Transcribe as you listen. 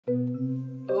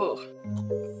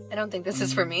Oh. I don't think this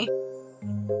is for me.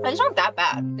 It's not that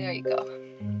bad. There you go.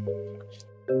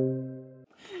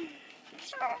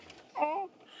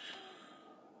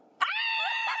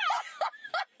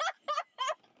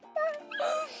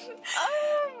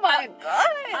 Oh my god.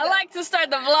 I like to start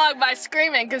the vlog by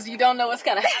screaming because you don't know what's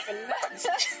gonna happen next.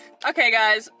 Okay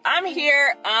guys, I'm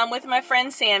here with my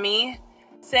friend Sammy.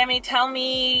 Sammy, tell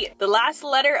me the last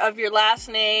letter of your last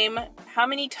name, how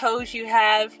many toes you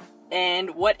have,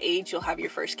 and what age you'll have your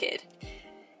first kid.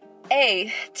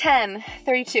 A, 10,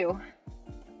 32.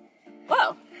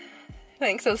 Whoa.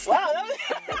 Thanks, so slow.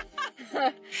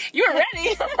 Wow, you were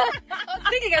ready. I was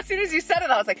thinking, as soon as you said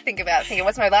it, I was like, thinking,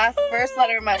 what's my first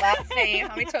letter of my last name?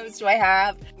 How many toes do I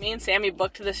have? Me and Sammy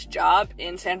booked this job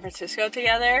in San Francisco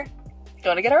together.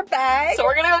 Going to get our bag. So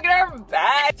we're gonna go get our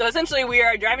bag. So essentially we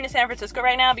are driving to San Francisco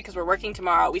right now because we're working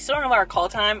tomorrow. We still don't know our call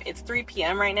time. It's 3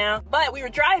 p.m. right now. But we were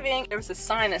driving, there was this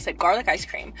sign that said garlic ice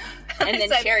cream. And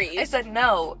then cherries. I said,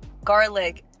 no,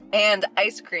 garlic and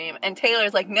ice cream. And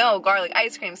Taylor's like, no, garlic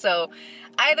ice cream. So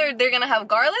either they're gonna have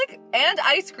garlic and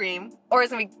ice cream, or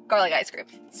it's gonna be garlic ice cream.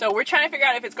 So we're trying to figure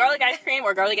out if it's garlic ice cream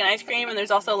or garlic and ice cream, and there's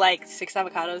also like 6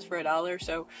 avocados for $1.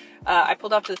 So I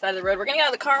pulled off to the side of the road. We're getting out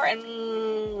of the car,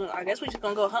 and I guess we're just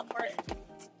gonna go hunt for it.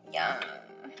 Yeah.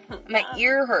 My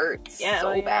ear hurts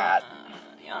so bad.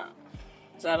 Yeah.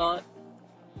 Is that all?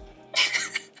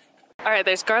 Alright,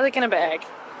 there's garlic in a bag.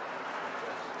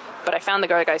 But I found the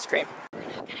garlic ice cream.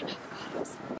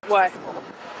 What?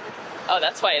 Oh,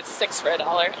 that's why it's 6 for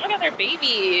 $1. Look at their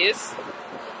babies.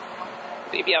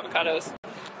 Baby avocados.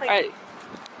 Like, alright.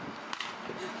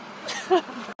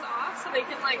 Off so they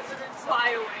can like sort of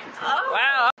fly away. Oh.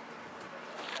 Wow.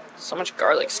 So much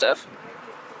garlic stuff.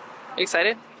 You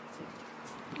excited?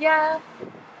 Yeah.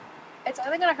 It's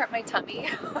either gonna hurt my tummy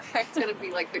or it's gonna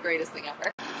be like the greatest thing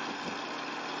ever.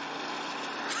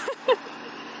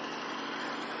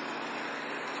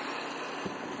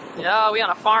 Yeah, we on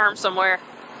a farm somewhere.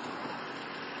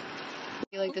 I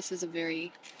feel like this is a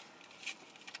very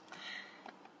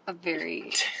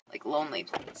like lonely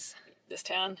place. This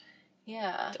town.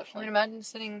 Yeah. Definitely. I would imagine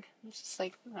sitting just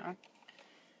like, I don't know.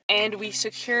 And we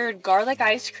secured garlic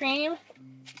ice cream.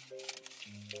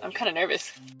 I'm kind of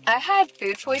nervous. I had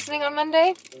food poisoning on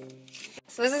Monday.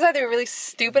 So this is either a really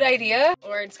stupid idea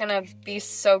or it's gonna be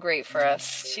so great for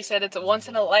us. She said it's a once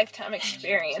in a lifetime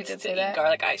experience to eat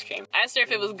garlic ice cream. I asked her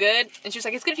if it was good and she was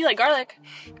like, it's good if you like garlic.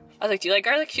 I was like, do you like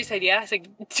garlic? She said, yeah. I was like,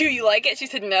 do you like it? She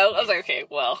said, no. I was like, okay,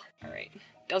 well, all right.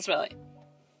 Don't smell it.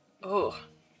 Oh,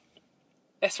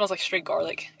 that smells like straight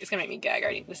garlic. It's gonna make me gag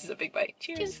already. This is a big bite.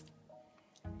 Cheers. Cheers.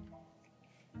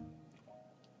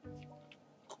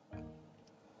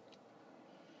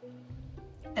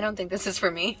 I don't think this is for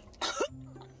me.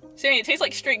 Sammy, it tastes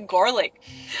like straight garlic.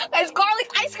 It's garlic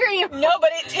ice cream! No,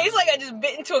 but it tastes like I just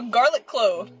bit into a garlic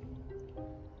clove.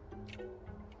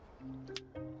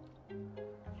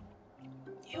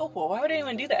 Ew, why would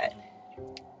anyone do that?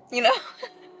 You know?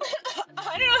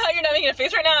 I don't know how you're not making a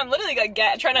face right now. I'm literally like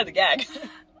trying not to gag.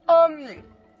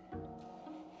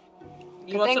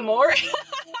 You want some more?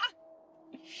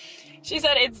 She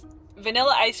said it's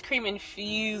vanilla ice cream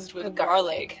infused with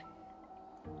garlic.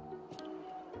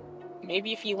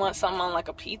 Maybe if you want something on like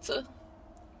a pizza.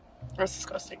 That's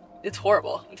disgusting. It's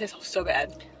horrible. It tastes so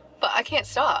bad. But I can't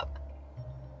stop.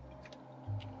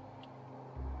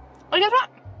 Like,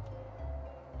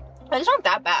 it's not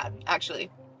that bad, actually.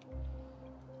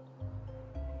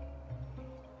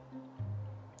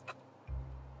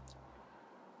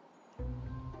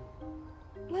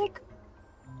 Like,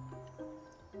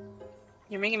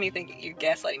 you're making me think you're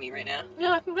gaslighting me right now.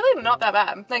 no, it's really not that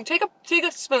bad. Like, take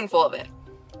a spoonful of it.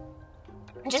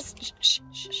 Just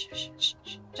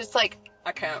like,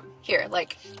 I can't. here,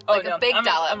 like a big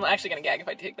dollop. I'm actually gonna gag if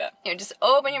I take that. Here, just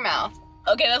open your mouth.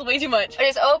 Okay, that's way too much. Or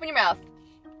just open your mouth.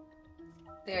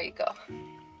 There you go.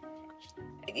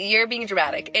 You're being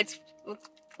dramatic. It's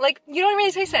like, you don't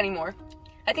really taste it anymore.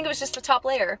 I think it was just the top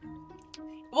layer.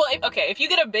 Well, if you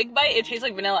get a big bite, it tastes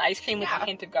like vanilla ice cream with a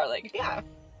hint of garlic. Yeah.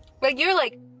 Like, you're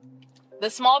like... The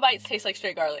small bites taste like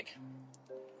straight garlic.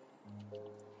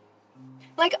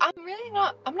 Like, I'm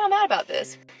not mad about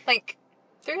this. Like,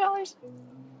 $3?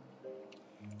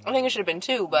 I think it should have been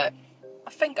 $2, but... I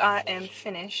think I am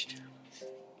finished.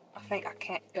 I think I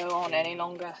can't go on any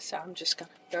longer, so I'm just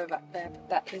gonna go back there. But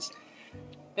that is...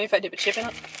 Maybe if I dip a chip in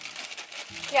it?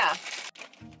 Yeah.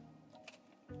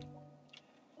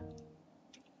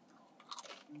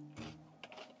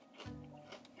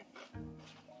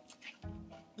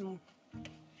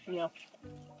 Yeah.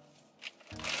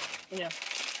 Yeah.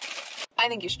 I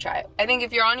think you should try it. I think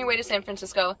if you're on your way to San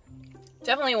Francisco,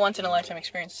 Definitely a once in a lifetime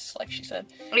experience, like she said.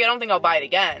 Yeah, I don't think I'll buy it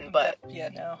again, but Yeah,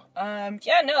 no.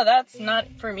 Yeah, no, that's not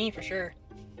for me for sure.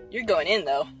 You're going in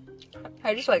though.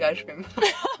 I just like ice cream.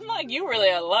 I'm like, you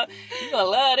really a lot. You gonna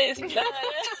love this. You love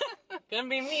that. Gonna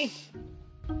be me.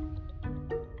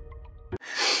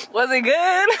 Was it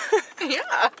good?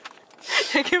 Yeah.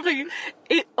 I can't believe you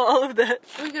ate all of that.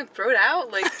 We can throw it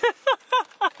out, like.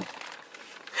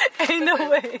 Ain't no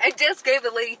way. I just gave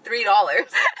the lady $3.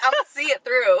 I'm gonna see it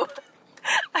through.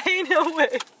 Ain't no way.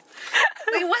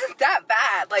 Like, it wasn't that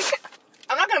bad. Like,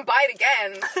 I'm not gonna buy it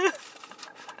again.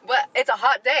 But it's a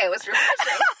hot day. It was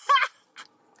refreshing.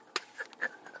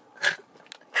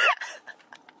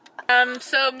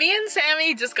 So me and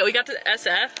Sammy we got to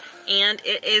SF, and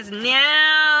it is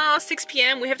now 6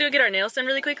 p.m. We have to go get our nails done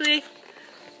really quickly.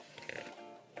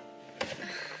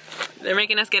 They're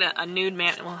making us get a nude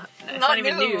well, it's not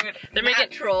even nude. They're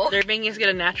making us get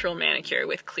a natural manicure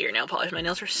with clear nail polish. My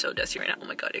nails are so dusty right now. Oh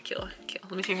my god, it'd kill.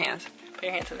 Let me see your hands. Put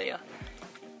your hands in the video.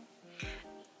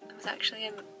 I was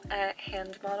actually a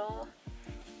hand model.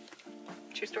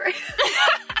 True story.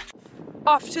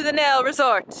 Off to the nail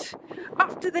resort.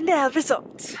 Off to the nail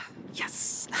resort.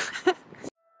 Yes.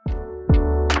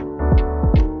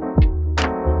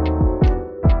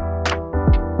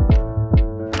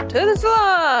 To the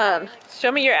salon.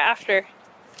 Show me your after.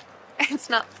 It's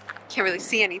not, can't really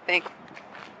see anything.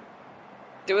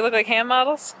 Do we look like hand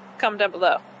models? Comment down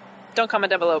below. Don't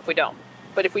comment down below if we don't.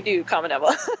 But if we do, comment down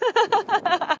below.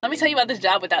 Let me tell you about this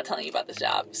job without telling you about this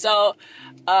job. So,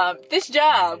 this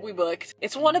job we booked,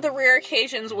 it's one of the rare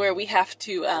occasions where we have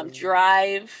to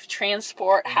drive,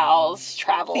 transport, house,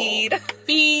 travel,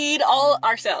 feed all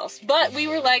ourselves. But we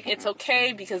were like, it's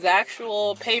okay because the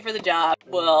actual pay for the job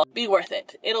will be worth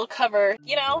it. It'll cover,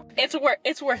 you know, it's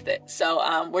worth it.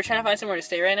 So, we're trying to find somewhere to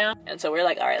stay right now. And so we're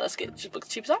like, all right, let's just book the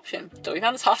cheapest option. So we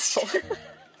found this hostel.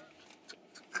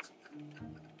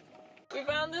 We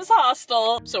found this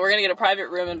hostel, so we're gonna get a private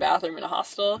room and bathroom in a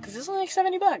hostel because it's only like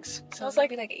 $70. So it's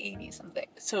like 80 something.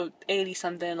 So 80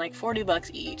 something, like $40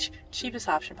 each, cheapest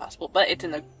option possible. But it's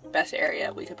in the best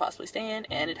area we could possibly stay in,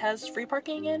 and it has free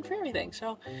parking and free everything.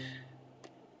 So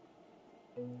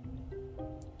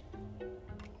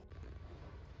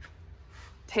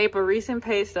tape a recent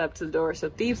pay stub to the door so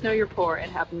thieves know you're poor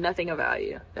and have nothing of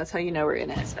value. That's how you know we're in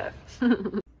SF.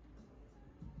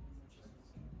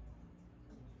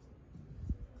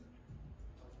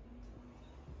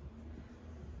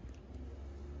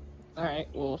 Alright,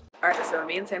 well. Alright, so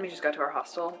me and Sammy just got to our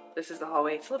hostel. This is the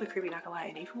hallway. It's a little bit creepy, not gonna lie.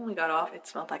 And even when we got off, it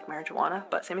smelled like marijuana.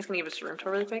 But Sammy's gonna give us a room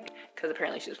tour really quick because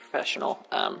apparently she's a professional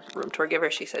room tour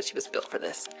giver. She said she was built for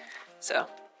this. So.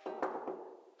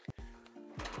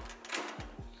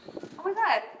 Oh my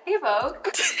god. Hey, Vogue.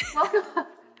 Welcome.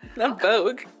 Not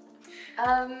Vogue.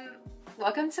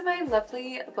 Welcome to my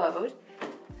lovely abode.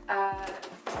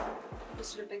 This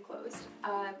should have been closed.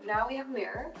 Now we have a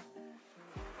mirror.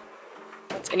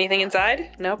 Anything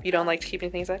inside? Nope, you don't like to keep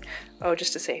anything inside? Oh,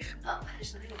 just a safe. Oh,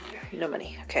 there's nothing in here. No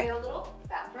money, okay. We have a little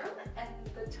bathroom and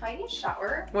the tiny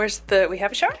shower. We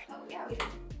have a shower? Oh, yeah, we do.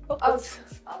 Oh, no, it's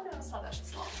not that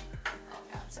small. Oh,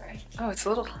 yeah, sorry. Oh, it's a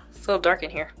little dark in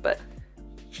here, but.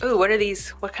 Ooh, what are these?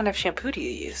 What kind of shampoo do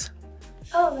you use?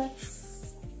 Oh,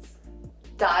 that's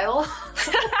Dial. It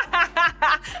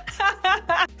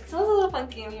smells a little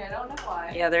funky in here, I don't know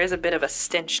why. Yeah, there is a bit of a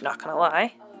stench, not gonna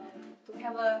lie. We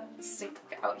have a sink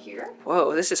out here.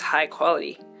 Whoa, this is high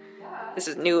quality. Yeah. This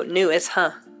is newest,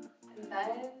 huh? And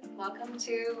then, welcome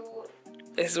to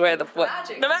This is where the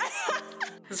magic.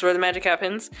 This is where the magic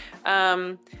happens.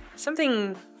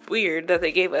 Something weird that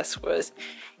they gave us was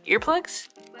earplugs.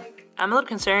 Like, I'm a little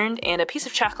concerned, and a piece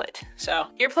of chocolate. So,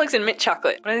 earplugs and mint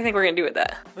chocolate. What do you think we're gonna do with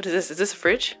that? What is this? Is this a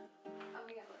fridge? oh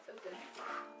yeah, let's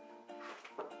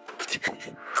open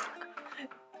it.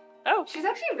 Oh, She's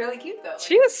actually really cute though.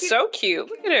 she is so cute.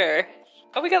 Look at her.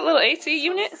 Oh, we got a little AC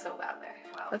unit. So loud there.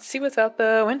 Wow. Let's see what's out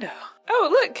the window. Oh,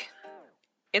 look.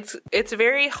 It's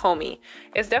very homey.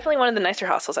 It's definitely one of the nicer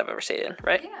hostels I've ever stayed in,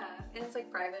 right? Yeah, and it's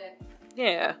like private.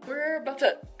 Yeah. We're about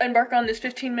to embark on this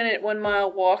 15-minute,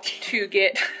 1-mile walk to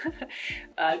get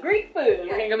Greek food.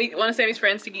 We're gonna go meet one of Sammy's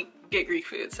friends to get Greek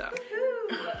food, so.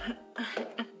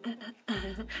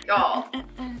 Y'all.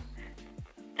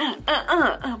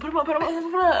 Put 'em up.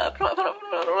 Yeah.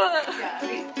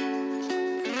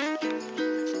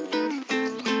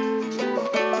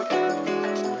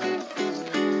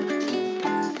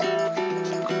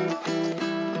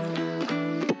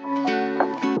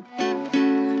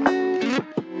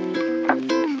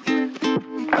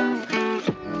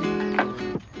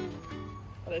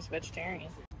 Oh, there's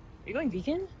vegetarian. Are you going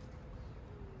vegan?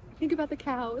 Think about the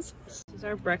cows. This is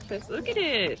our breakfast. Look at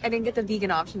it. I didn't get the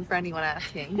vegan option for anyone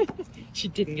asking. She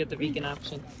didn't get the vegan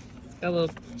option.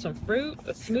 Got some fruit,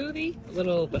 a smoothie, I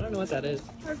don't know what that is.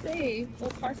 Parfait. A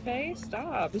little parfait.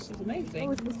 Stop. This is amazing.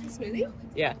 Oh, is this the smoothie?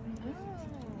 Yeah.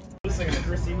 It was like a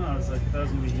first email, I was like, that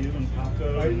was gonna be you and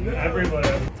Paco and everybody.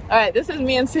 Alright, this is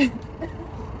me and This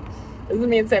is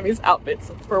me and Sammy's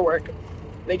outfits for work.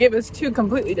 They give us two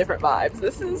completely different vibes.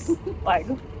 This is like...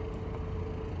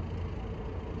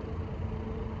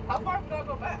 How far would I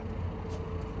go back?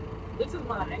 This is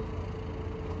mine.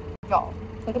 Y'all,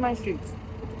 look at my shoes.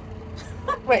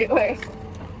 Wait.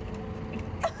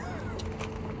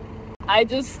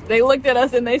 They looked at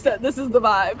us and they said, this is the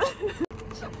vibe.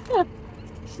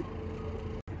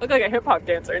 Look like a hip hop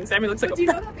dancer, and Sammy looks like do you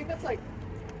know that thing that's like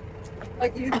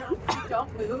you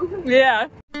don't move? Yeah.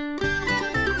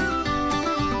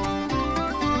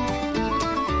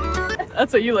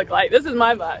 That's what you look like. This is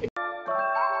my vibe.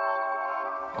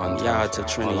 On yard to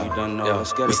Trinity, you don't know.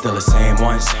 We still the same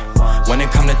ones. When it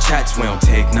come to chats, we don't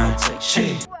take none.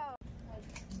 Shit.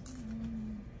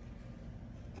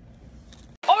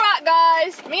 Alright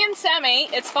guys, me and Sammy,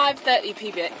 it's 5:30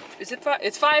 p.m. Is it 5?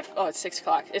 It's 5? Oh, it's 6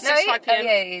 o'clock. It's 6 o'clock p.m. Oh,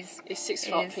 yeah, it's 6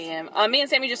 o'clock p.m. Me and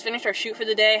Sammy just finished our shoot for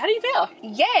the day. How do you feel?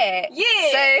 Yeah.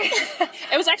 So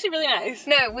it was actually really nice.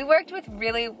 No, we worked with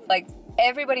really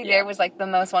everybody there was like the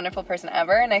most wonderful person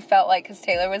ever, and I felt like because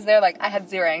Taylor was there, like I had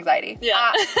zero anxiety.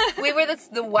 Yeah. We were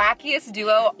the wackiest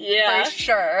duo for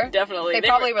sure. Definitely. They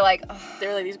probably were like, oh. They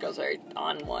were like, these girls are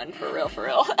on one for real.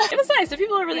 It was nice. The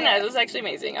people were really nice. It was actually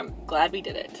amazing. I'm glad we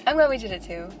did it. I'm glad we did it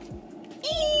too.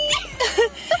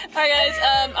 Alright guys,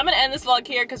 I'm gonna end this vlog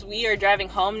here because we are driving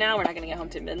home now. We're not gonna get home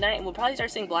till midnight, and we'll probably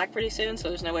start seeing black pretty soon, so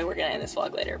there's no way we're gonna end this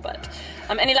vlog later. But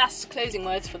any last closing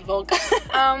words for the vlog?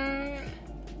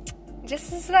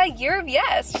 Just is that year of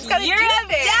yes. Just gotta year do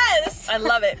of it. yes! I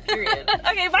love it, period.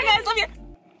 Okay, bye guys, love you.